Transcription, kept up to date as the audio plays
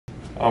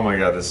Oh my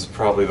god, this is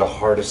probably the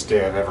hardest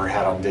day I've ever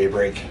had on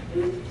Daybreak.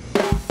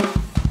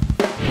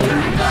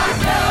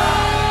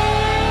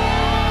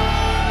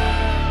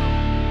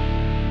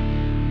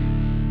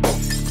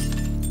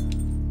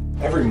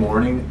 Every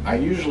morning, I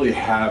usually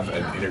have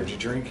an energy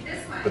drink,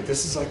 but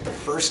this is like the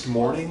first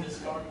morning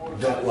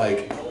that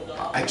like,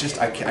 I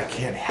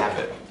can't have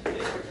it.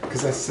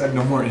 Because I said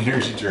no more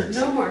energy drinks.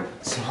 No more.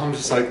 So I'm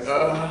just like,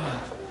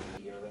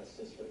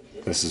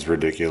 This is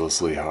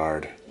ridiculously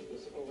hard.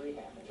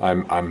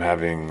 I'm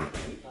having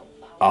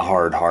a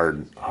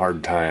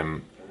hard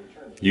time.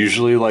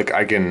 Usually like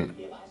I can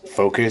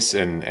focus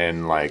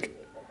and like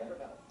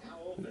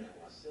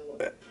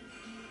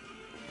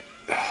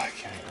I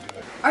can't even do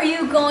it. Are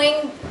you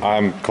going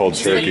I'm cold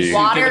turkey.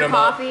 water,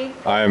 coffee?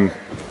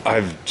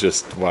 I've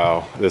just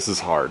wow, this is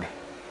hard.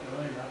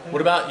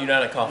 What about you're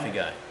not a coffee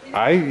guy?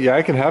 Yeah,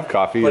 I can have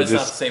coffee. But it's not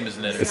the same as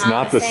an energy. It's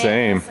not the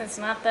same. It's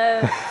not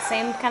the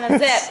same kind of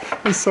zip.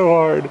 It's so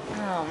hard.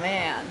 Oh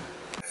man.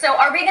 So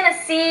are we gonna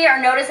see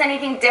or notice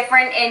anything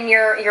different in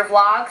your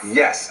vlogs?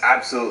 Yes,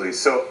 absolutely.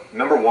 So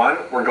number one,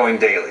 we're going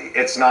daily.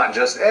 It's not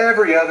just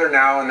every other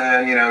now and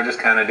then, you know, just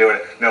kind of doing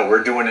it. No,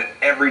 we're doing it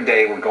every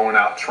day. We're going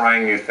out,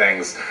 trying new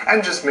things,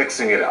 and just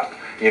mixing it up,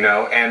 you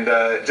know, and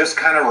just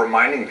kind of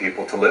reminding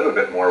people to live a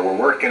bit more. We're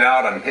working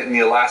out. I'm hitting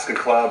the Alaska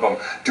Club. I'm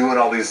doing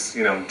all these,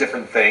 you know,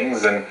 different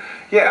things, and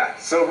yeah.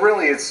 So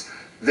really,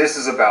 this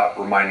is about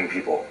reminding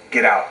people: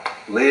 get out,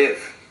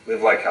 live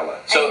like hella.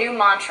 So, a new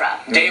mantra.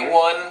 Day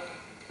one.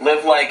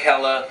 Live like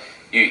hella.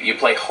 You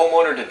play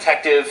homeowner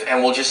detective,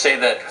 and we'll just say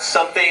that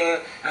something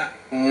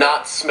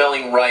not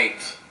smelling right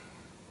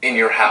in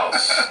your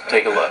house.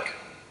 Take a look.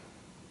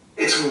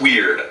 It's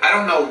weird. I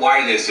don't know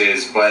why this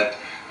is, but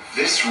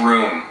this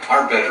room,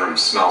 our bedroom,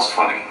 smells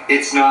funny.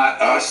 It's not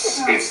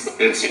us.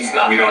 It's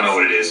not. We don't know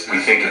what it is. We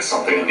think it's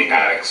something in the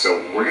attic. So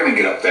we're gonna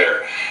get up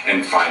there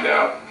and find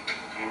out.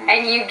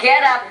 And you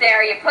get up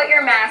there, you put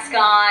your mask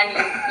on,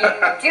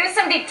 you do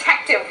some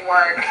detective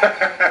work,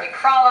 you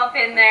crawl up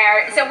in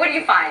there. So what do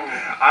you find?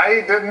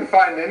 I didn't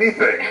find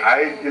anything.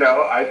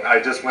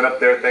 I just went up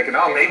there thinking,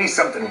 oh, maybe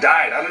something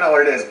died. I don't know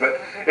what it is, but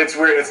it's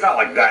weird. It's not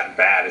like that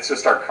bad. It's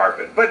just our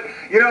carpet. But,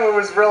 you know, it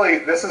was really,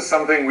 this is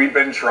something we've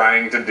been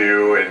trying to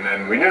do,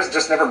 and we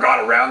just never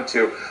got around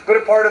to. But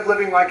a part of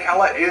living like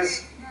hella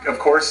is, of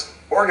course,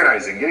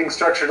 organizing, getting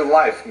structure to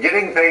life,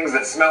 getting things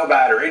that smell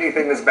bad or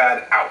anything that's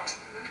bad out.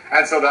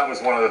 And so that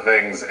was one of the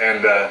things,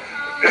 and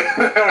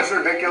it was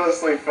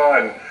ridiculously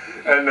fun.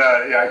 And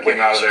yeah, I came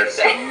out of there.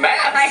 So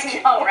mask.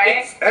 I know,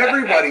 right?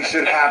 Everybody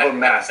should have a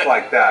mask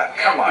like that.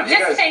 Come on, you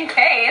guys. Just in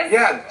case.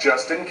 Yeah,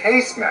 just in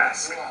case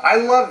mask. I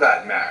love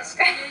that mask.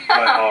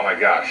 But oh my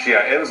gosh,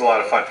 yeah, it was a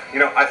lot of fun. You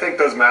know, I think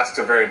those masks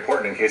are very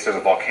important in case there's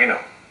a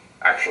volcano.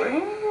 Actually,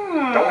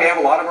 don't we have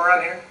a lot of them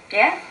around here?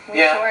 Yeah, we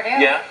sure do.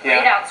 Yeah.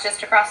 Readout's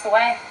just across the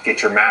way.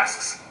 Get your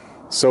masks.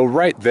 So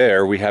right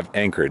there we have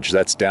Anchorage.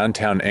 That's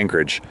downtown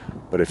Anchorage.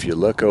 But if you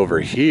look over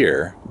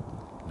here,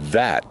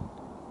 that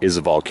is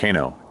a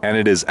volcano. And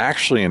it is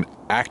actually an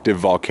active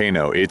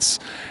volcano. It's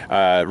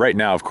right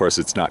now, of course,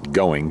 it's not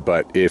going,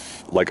 but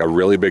if like a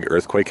really big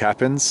earthquake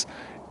happens,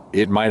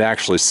 it might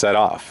actually set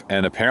off.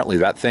 And apparently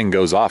that thing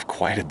goes off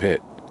quite a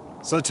bit.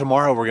 So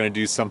tomorrow we're gonna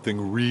do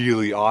something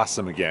really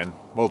awesome again.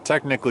 Well,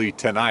 technically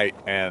tonight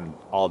and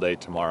all day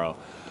tomorrow.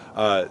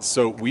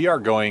 So we are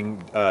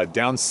going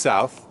down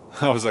south.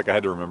 I was like, I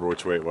had to remember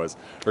which way it was.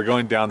 We're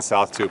going down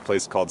south to a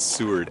place called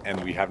Seward,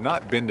 and we have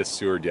not been to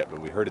Seward yet,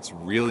 but we heard it's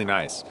really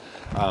nice.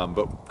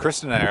 But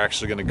Kristen and I are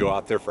actually gonna go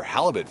out there for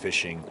halibut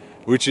fishing,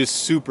 which is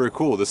super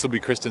cool. This will be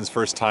Kristen's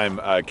first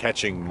time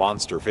catching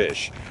monster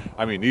fish.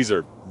 I mean, these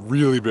are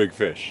really big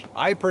fish.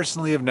 I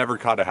personally have never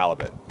caught a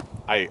halibut.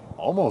 I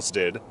almost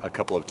did a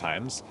couple of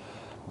times,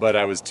 but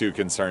I was too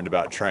concerned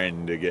about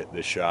trying to get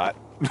the shot.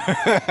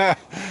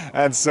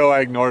 And so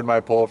I ignored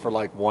my pole for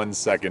like 1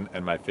 second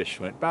and my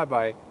fish went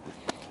bye-bye.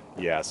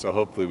 Yeah, so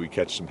hopefully we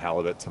catch some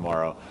halibut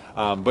tomorrow.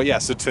 But yeah,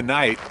 so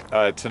tonight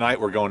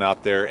we're going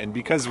out there, and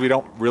because we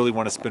don't really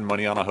want to spend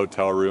money on a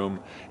hotel room,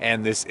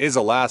 and this is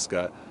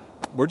Alaska,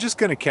 we're just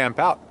gonna camp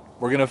out.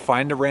 We're gonna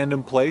find a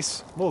random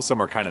place, well,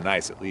 somewhere kind of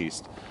nice at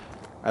least,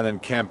 and then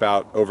camp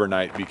out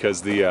overnight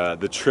because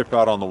the trip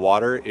out on the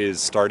water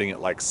is starting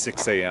at like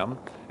 6 a.m.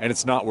 and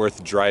it's not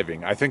worth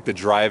driving. I think the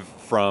drive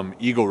from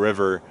Eagle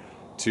River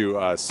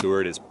to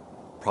Seward is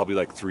probably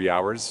like 3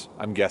 hours,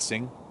 I'm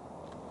guessing.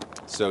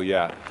 So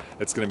yeah,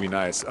 it's gonna be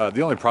nice.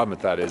 The only problem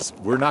with that is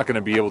we're not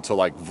gonna be able to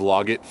like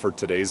vlog it for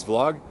today's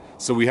vlog,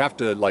 so we have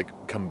to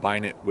like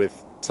combine it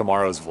with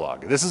tomorrow's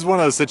vlog. This is one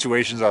of those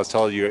situations I was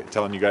telling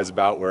you guys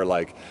about where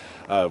like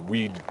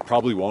we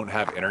probably won't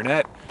have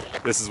internet.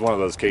 This is one of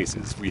those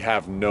cases. We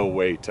have no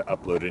way to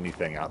upload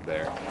anything out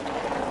there.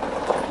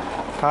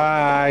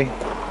 Hi.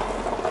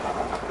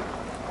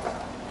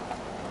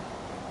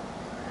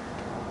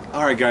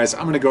 Alright guys,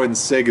 I'm gonna go ahead and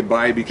say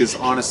goodbye because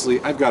honestly,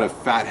 I've got a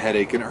fat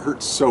headache and it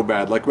hurts so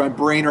bad. Like my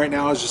brain right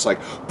now is just like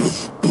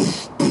poof,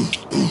 poof,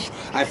 poof,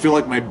 poof. I feel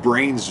like my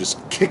brain's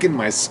just kicking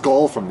my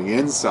skull from the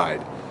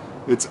inside.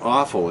 It's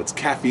awful. It's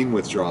caffeine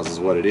withdrawals is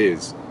what it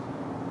is.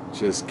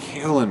 just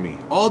killing me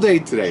all day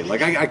today.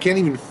 Like I can't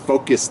even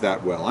focus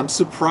that well. I'm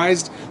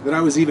surprised that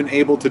I was even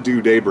able to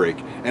do Daybreak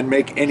and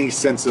make any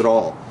sense at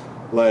all.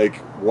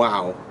 Like,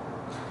 wow.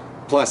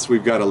 Plus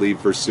we've got to leave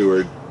for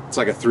Seward. It's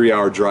like a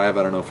 3-hour drive.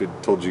 I don't know if it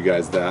told you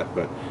guys that,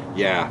 but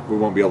yeah, we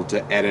won't be able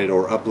to edit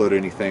or upload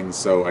anything,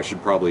 so I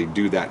should probably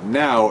do that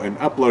now and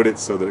upload it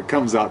so that it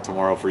comes out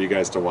tomorrow for you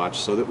guys to watch,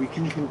 so that we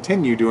can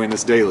continue doing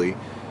this daily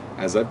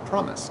as I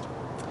promised.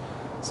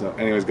 So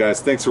anyways,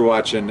 guys, thanks for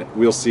watching.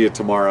 We'll see you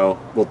tomorrow.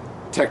 Well,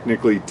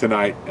 technically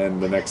tonight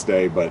and the next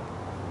day, but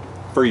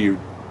for you,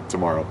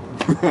 tomorrow.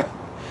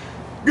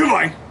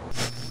 Goodbye.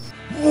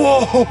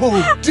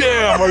 Whoa,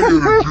 damn, I didn't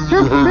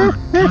do that.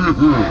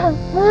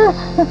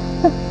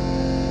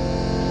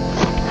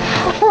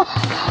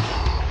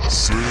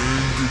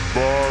 Saying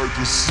goodbye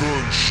to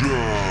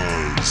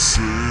sunshine,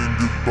 saying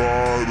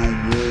goodbye to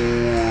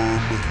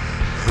warm.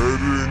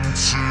 Heading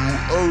to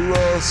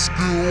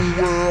Alaska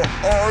where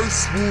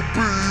ice will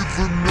be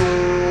the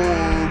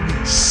norm.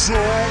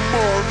 So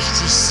much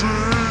to see,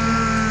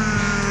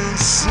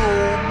 so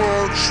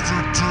much to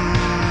do.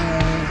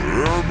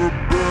 And the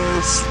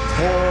best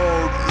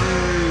part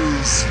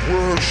is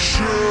we're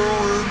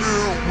sharing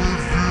it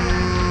with you.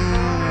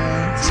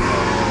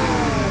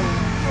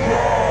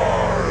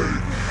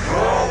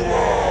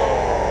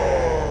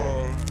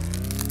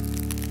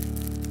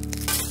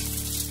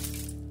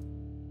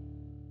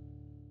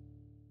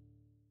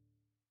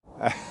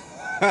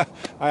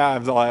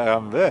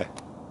 I'm there.